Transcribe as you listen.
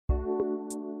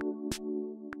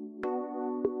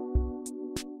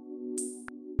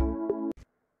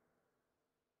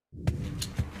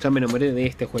Ya me enamoré de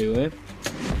este juego,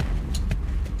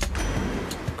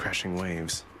 Crashing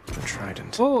waves, the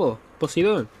trident. Oh,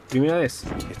 Poseidón, primera vez.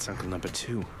 It's uncle number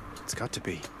 2. It's got to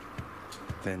be.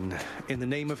 Then, in the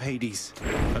name of Hades,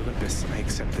 Olympus, I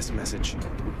accept this message.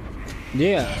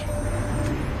 Yeah.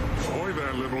 Ahoy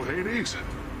there, little Hades.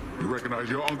 You recognize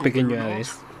your uncle? Pequeño do you not?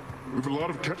 Hades. We've a lot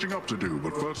of catching up to do,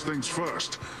 but first things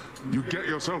first. You get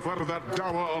yourself out of that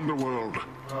dour underworld.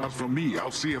 As for me,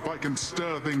 I'll see if I can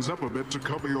stir things up a bit to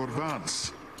cover your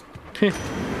advance.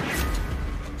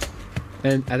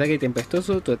 Ataque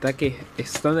tempestuoso, tu ataque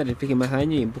estándar inflige más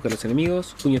daño y empuja a los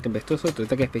enemigos. Puño tempestuoso, tu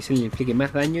ataque especial inflige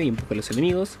más daño y empuja a los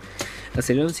enemigos.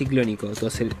 Acelerón ciclónico, tu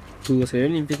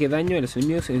acelerón inflige daño a los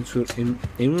enemigos en su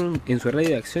radio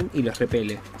de acción y los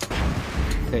repele.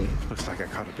 Okay. Looks like I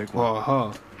caught a big one.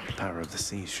 Ojo. The power of the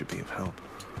sea should be of help.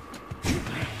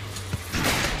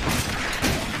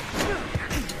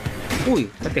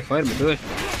 Uy, date joder, me pegó.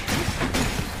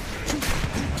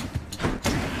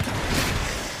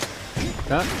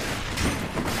 ¿Está?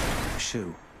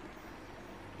 Shoo.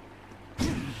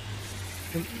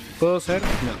 ¿Puedo ser? No.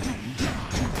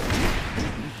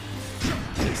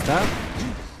 Ahí está.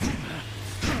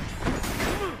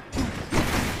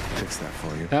 Fix that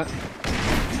for you. Está.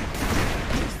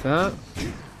 Está.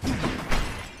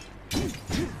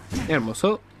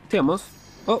 Hermoso. Sigamos.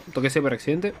 Oh, toqué ese por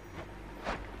accidente.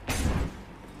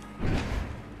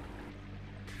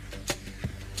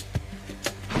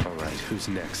 Alright, who's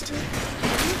next?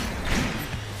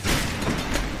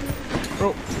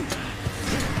 Oh.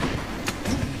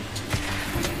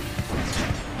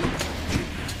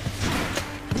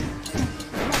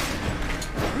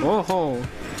 Ojo.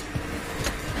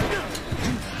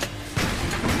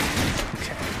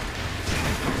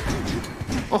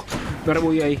 Oh, me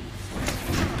rebugué ahí.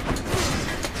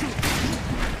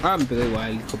 Ah, me pegó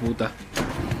igual, hijo puta.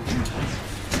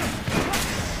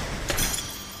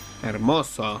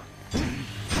 Hermoso.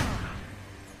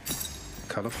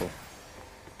 Colorful.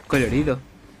 Colorido.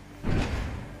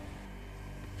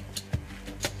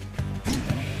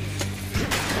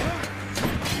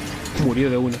 Murió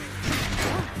de uno.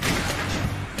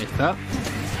 Ahí está.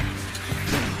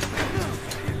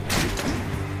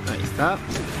 Ahí está.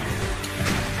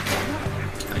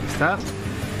 Ahí está.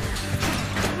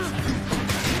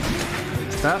 Ahí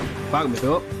está. Fuck, me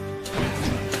pegó.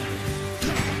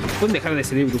 ¿Pueden dejar de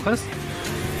salir brujas?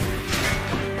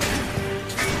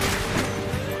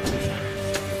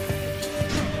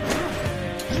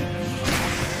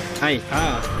 Ahí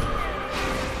está.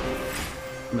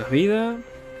 Más vida.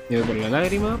 Me voy por la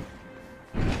lágrima.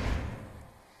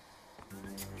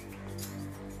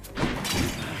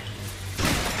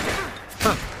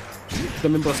 Ah,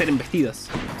 también puedo hacer embestidas.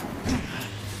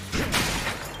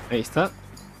 Ahí está.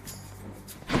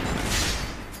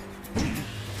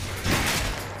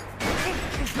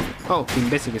 Oh, qué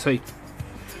imbécil que soy.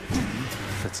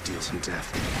 Let's deal some death.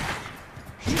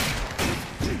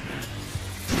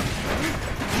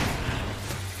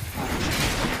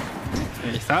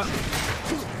 Ahí está.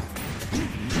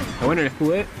 Está bueno el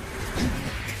escudo.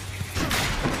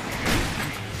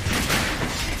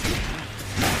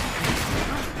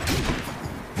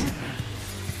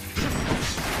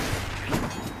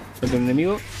 Falta un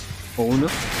enemigo. O uno.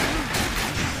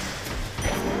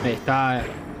 Ahí está.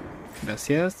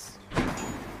 Gracias.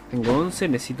 Tengo 11,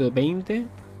 necesito 20.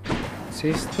 ¿Es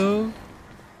esto? Ok.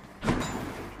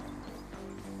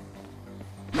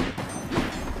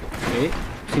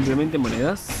 Simplemente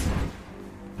monedas.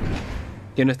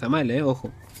 Que no está mal, ojo.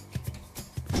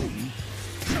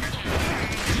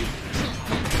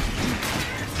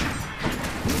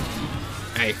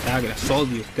 Ahí está, que las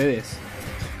odio ustedes.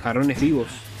 Jarrones vivos.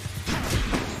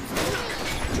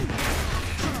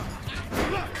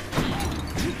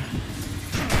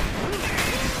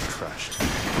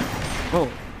 Oh,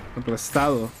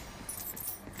 aplastado.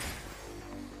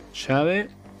 Llave.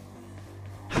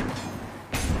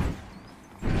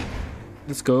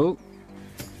 Let's go.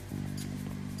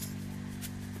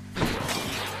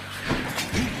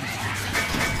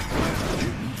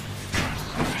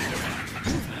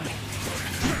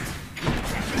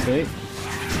 Okay.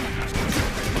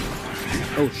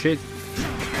 Oh shit.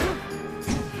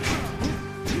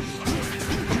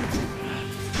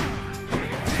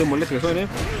 Qué molesto que son,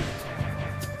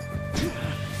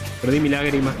 Perdí mi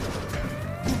lágrima.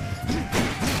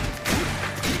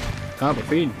 Ah, por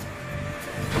fin.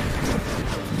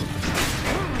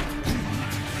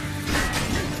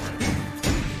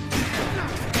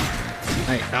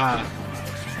 Ahí está.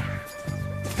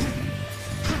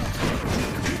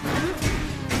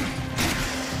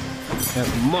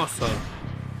 Hermoso.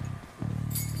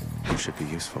 Should be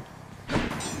useful.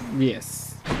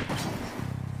 Yes.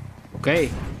 Ok.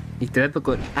 Y trato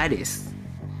con Ares.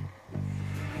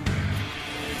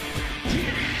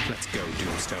 Let's go,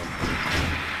 Doomstone.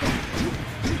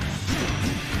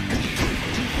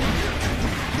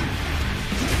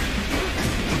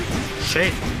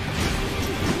 Shit.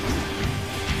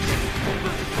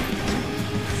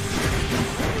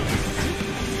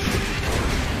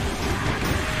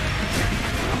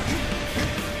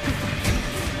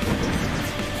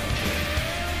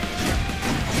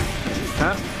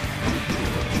 Ah.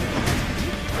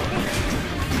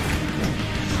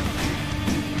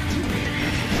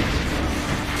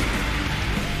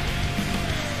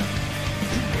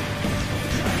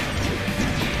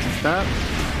 Está.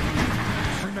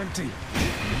 Ante.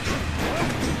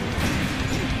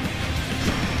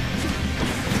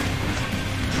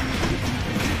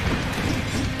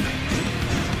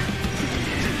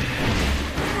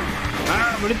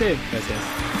 Ah, morite. Gracias.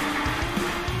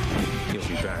 You'll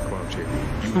be back, won't you?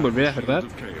 Volverás, ¿verdad?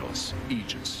 Of chaos,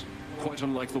 Aegis. Quite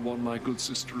unlike the one my good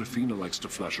sister 𝓡𝓏𝓏 likes to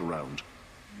flash around.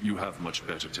 You have much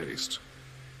better taste.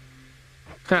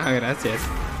 Ah, gracias.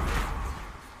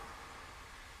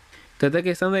 Tu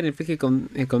ataque estándar inflige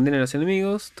condena a los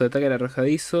enemigos. Tu ataque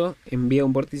arrojadizo envía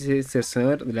un vórtice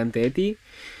cercenador delante de ti.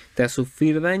 Tras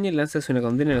sufrir daño, lanzas una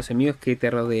condena a los enemigos que te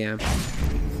rodean.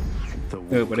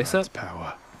 Luego por eso,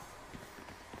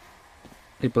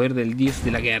 el poder del dios de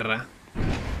la guerra.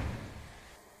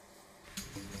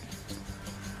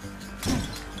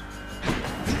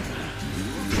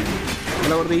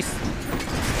 Hola, Gordis.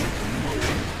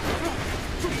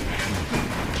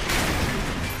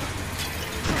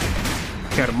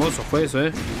 Qué hermoso fue eso,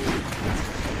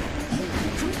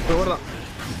 Fue gorda.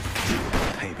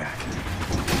 Payback.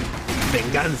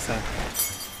 Venganza.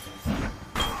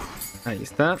 Ahí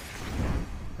está.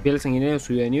 Piel sanguinario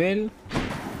subió de nivel.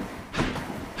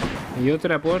 Y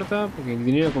otra puerta, porque el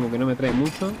dinero como que no me trae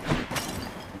mucho.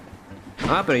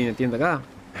 Ah, pero hay una tienda acá.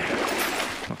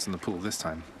 What's in the pool this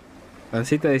time?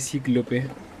 Panceta de cíclope.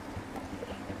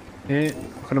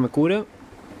 Mejor no me curo.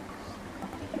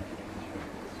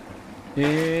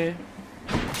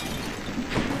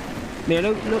 Mira,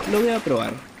 lo voy a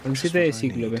probar. Panceta de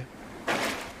cíclope.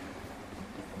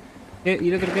 ¿Y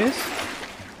el otro qué es?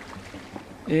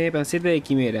 Panceta de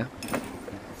quimera.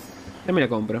 Ya me la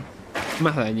compro.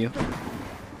 Más daño.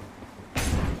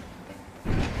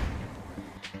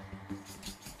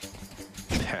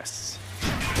 Pests.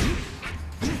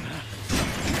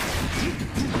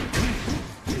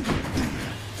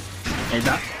 Ahí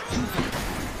está.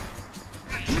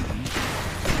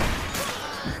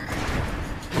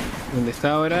 ¿Dónde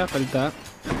está ahora? Falta.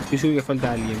 Estoy seguro que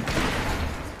falta alguien.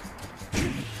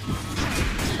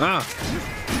 ¡Ah!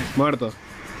 Muerto.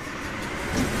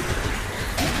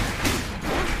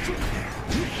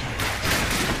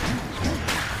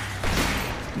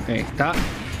 Ahí está.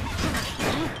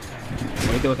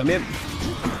 Ahorita vos también.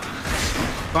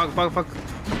 Fuck.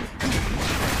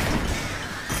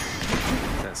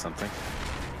 That's something.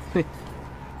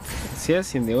 Gracias,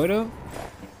 100 de oro.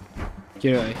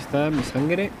 Quiero, ahí está, mi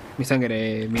sangre. Mi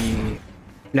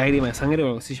lágrima de sangre o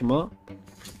algo así llamado.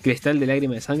 Cristal de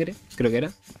lágrima de sangre, creo que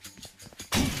era.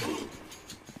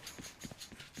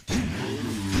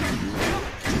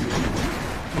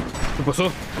 ¿Qué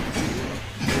pasó?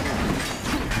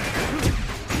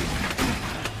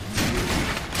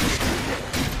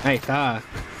 Ahí está.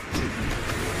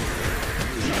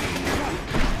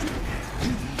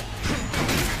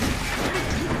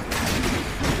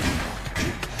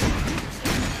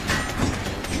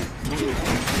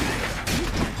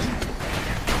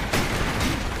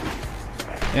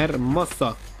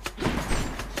 Hermoso.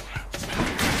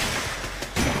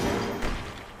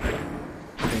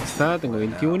 Ahí está, tengo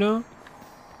 21.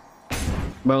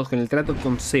 Vamos con el trato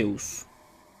con Zeus.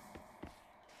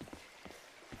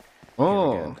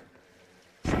 Oh.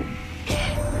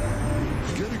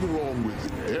 Getting along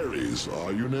with Ares,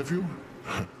 are you, nephew?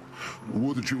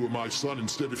 Would that you were my son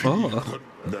instead of he. But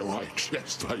no, I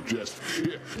jest.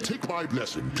 Here, take my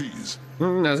blessing, please.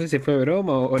 No sé si fue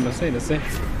broma o no sé.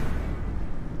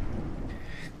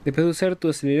 Después de usar tu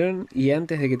acelerón y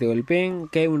antes de que te golpeen,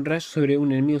 cae un rayo sobre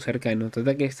un enemigo cercano. Tu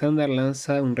ataque estándar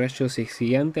lanza un rayo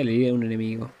gigante a la herida de un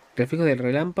enemigo. Reflejo del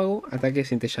relámpago, ataque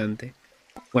centellante.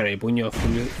 Bueno, el puño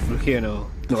fulgido no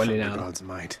vale nada.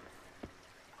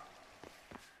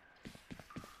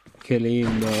 Qué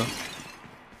lindo.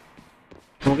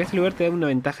 Como que este lugar te da una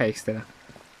ventaja extra.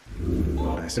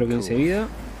 Creo que enseguida.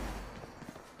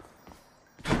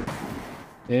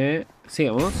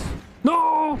 Sigamos.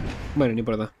 ¡No! Bueno, no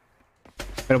importa.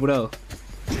 Pero apurado.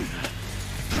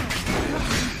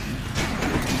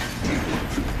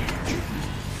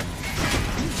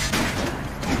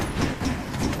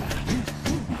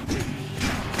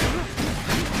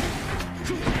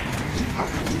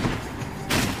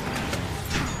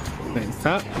 Ahí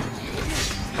está.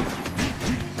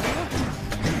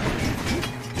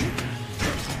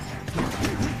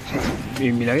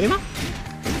 ¿Y mi lágrima?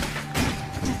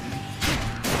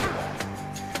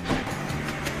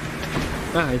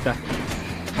 Ah, ahí está.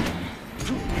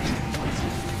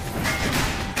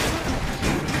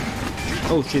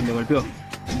 Oh shit, me golpeó.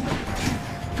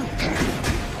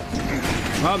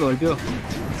 Ah, me golpeó.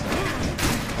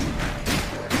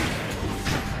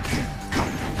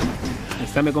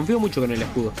 Está, me confío mucho con el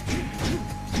escudo.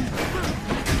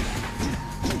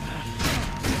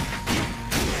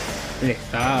 Ahí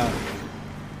está.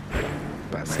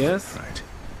 Gracias.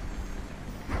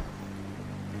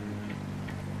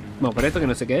 Vamos por esto que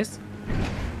no sé qué es.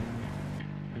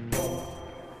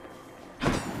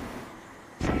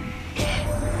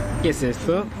 ¿Qué es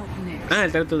esto? Ah,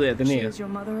 el trato de Atenea. She is your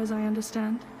mother, as I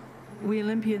understand. We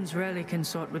Olympians rarely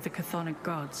consort with the chthonic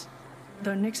gods,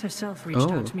 though Nyx herself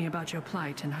reached out to me about your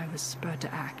plight, and I was spurred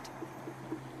to act.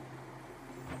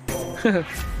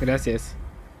 Gracias.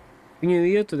 Puño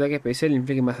dividido, tu ataque especial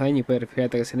inflige más daño y puede reflejar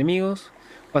ataques enemigos.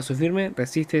 Paso firme,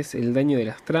 resistes el daño de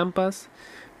las trampas.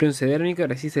 Bronce dérmico,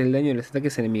 resiste el daño de los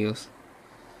ataques enemigos.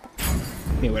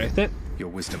 Bien, por este. Your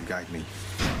wisdom guide me.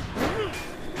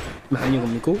 Más daño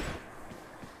con mi Q.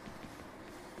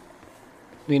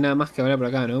 No hay nada más que hablar por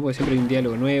acá, ¿no? Porque siempre hay un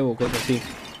diálogo nuevo o cosas así.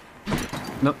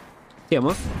 No.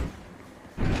 Sigamos.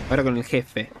 Ahora con el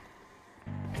jefe.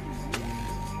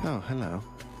 Oh, hello.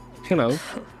 Hello.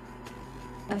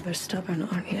 Ever stubborn,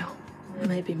 aren't you?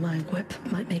 Maybe my whip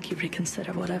might make you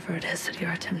reconsider whatever it is that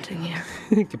you're attempting here.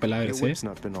 Qué palabras, Your whip's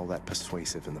not been all that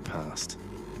persuasive in the past.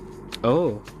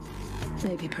 Oh.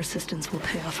 Maybe persistence will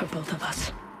pay off for both of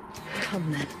us.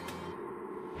 Come then.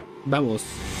 Vamos.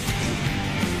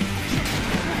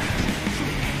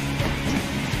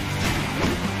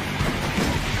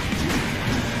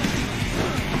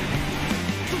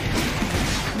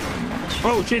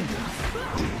 Oh shit.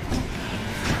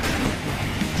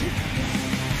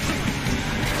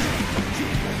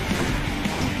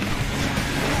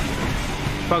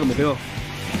 Fuck, me pegó.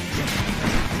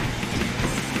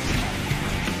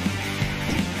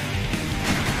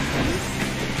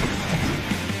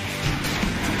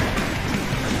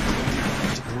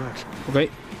 Ok.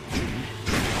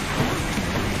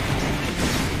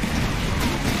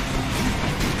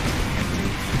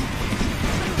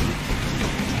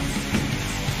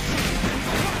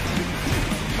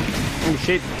 Oh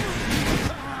shit.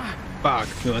 Fuck,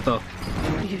 me mató.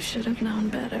 You should have known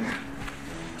better.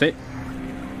 Sí.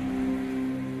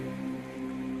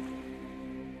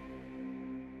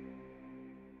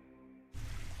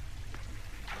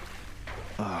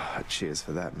 Ah, cheers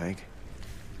for that, Meg.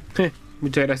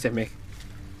 Muchas gracias, Meg.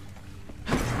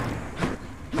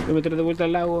 Voy a meter de vuelta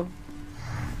al lago.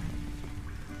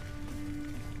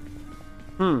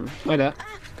 Hola.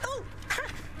 Oh,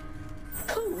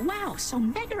 wow, so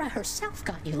Megera herself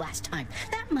got you last time.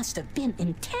 That must have been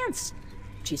intense.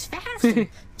 She's fast and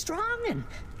strong and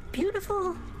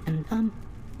beautiful. And,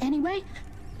 anyway,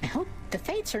 I hope the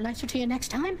fates are nicer to you next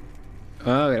time.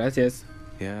 Ah, gracias.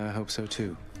 Yeah, I hope so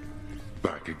too.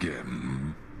 Back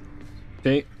again.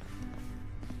 Sí.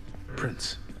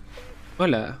 Prince.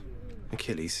 Hola.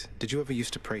 Achilles, did you ever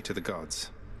used to pray to the gods?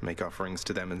 Make offerings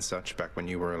to them and such back when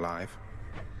you were alive?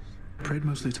 Prayed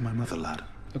mostly to my mother, lad.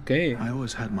 Ok. I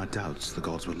always had my doubts the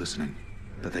gods were listening,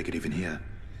 that they could even hear.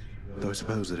 Though I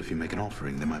suppose that if you make an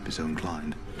offering, they might be so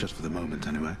inclined, just for the moment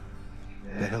anyway.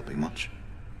 They're helping much.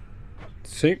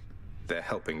 Sí. They're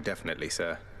helping, definitely,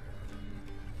 sir.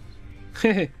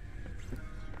 Jeje.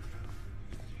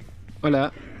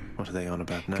 Hola. What are they on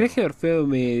about now? ¿Crees que Orfeo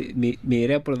me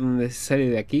dirá por dónde se sale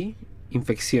de aquí?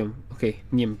 Infección. Ok,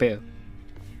 ni en pedo.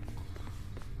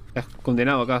 Estás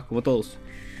condenado acá, como todos.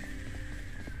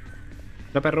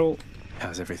 La perro.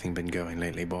 How's everything been going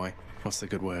lately, boy? What's the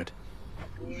good word?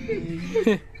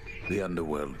 The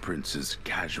underworld prince's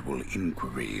casual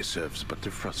inquiry serves but to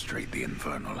frustrate the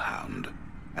infernal hound,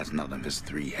 as none of his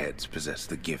 3 heads possess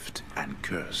the gift and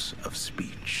curse of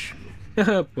speech.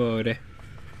 Pobre.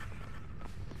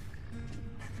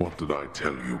 What did I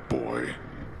tell you, boy?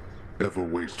 Ever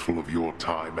wasteful of your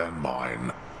time and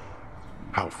mine.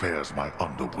 How fares my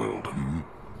underworld,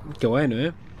 Qué bueno,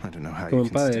 ¿eh? I don't know how Como you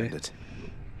can padre. stand it.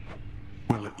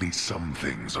 Well, at least some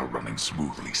things are running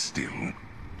smoothly still.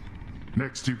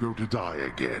 Next you go to die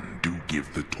again, do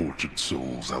give the tortured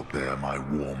souls out there my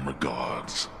warm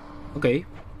regards. Ok.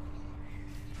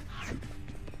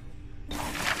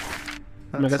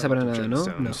 No alcanza para nada, ¿no?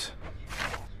 No.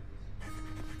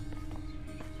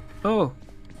 Oh,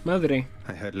 madre.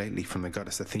 I heard lately from the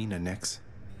goddess Athena, Nyx.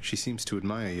 She seems to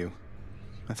admire you.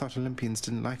 I thought Olympians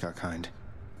didn't like our kind.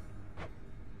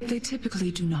 They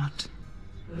typically do not.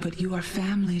 But you are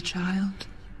family, child.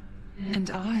 And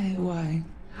why,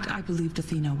 I believed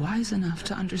Athena wise enough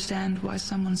to understand why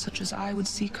someone such as I would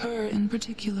seek her in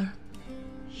particular.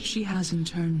 She has in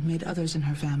turn made others in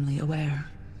her family aware.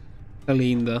 Está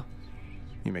linda.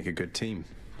 You make a good team.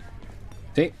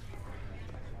 Sí.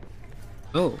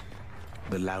 Oh.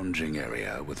 The lounging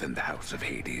area within the House of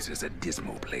Hades is a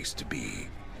dismal place to be,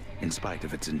 in spite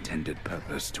of its intended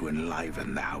purpose to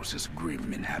enliven the house's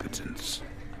grim inhabitants.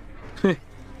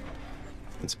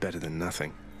 It's better than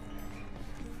nothing.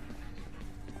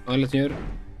 Hola, señor.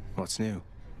 What's new?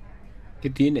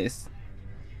 ¿Qué tienes?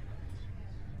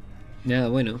 Nada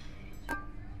bueno.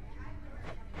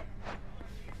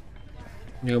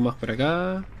 Algo más por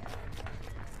acá.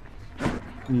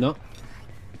 No.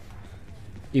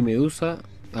 Y Medusa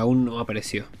aún no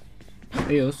apareció.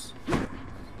 Adiós.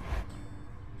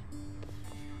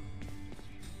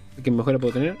 ¿Qué mejora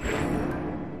puedo tener?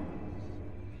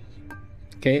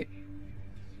 ¿Qué?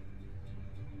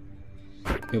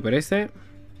 Me parece.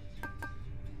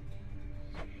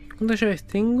 ¿Cuántas llaves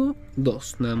tengo?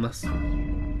 2, nada más.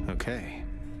 Okay.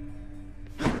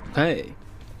 Hey.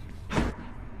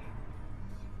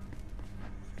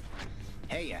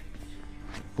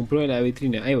 Comprueba la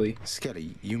vitrina. Ahí voy.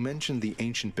 Skelly, you mentioned the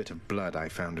ancient bit of blood I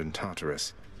found in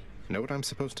Tartarus. Know what I'm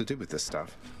supposed to do with this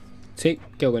stuff? Sí,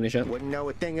 ¿qué hago con ella? Wouldn't know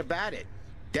a thing about it.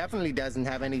 Definitely doesn't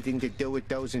have anything to do with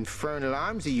those infernal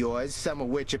arms of yours, some of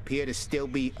which appear to still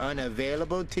be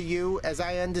unavailable to you, as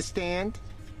I understand.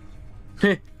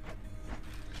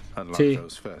 Unlock Sí.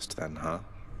 those first, then, huh?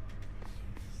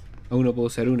 Aún no puedo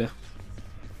usar una.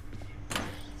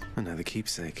 Another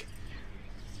keepsake.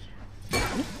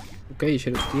 Ok,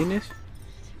 ya los tienes.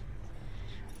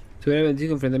 Superar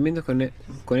 25 enfrentamientos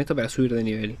con esto para subir de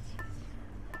nivel.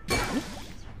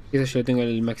 Eso ya lo tengo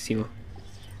al máximo.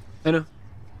 Ah, no.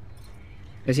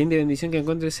 La siguiente bendición que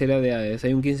encuentres será de Hades.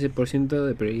 Hay un 15%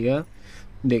 de probabilidad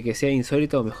de que sea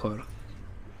insólito o mejor.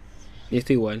 Y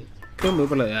esto igual. Creo que me voy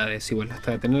por la de Hades igual.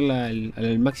 Hasta tenerla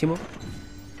al máximo.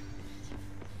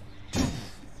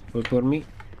 Voy por mi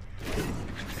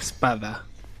espada.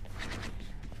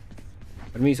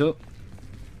 Permiso.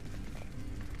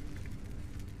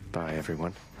 Bye,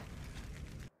 everyone.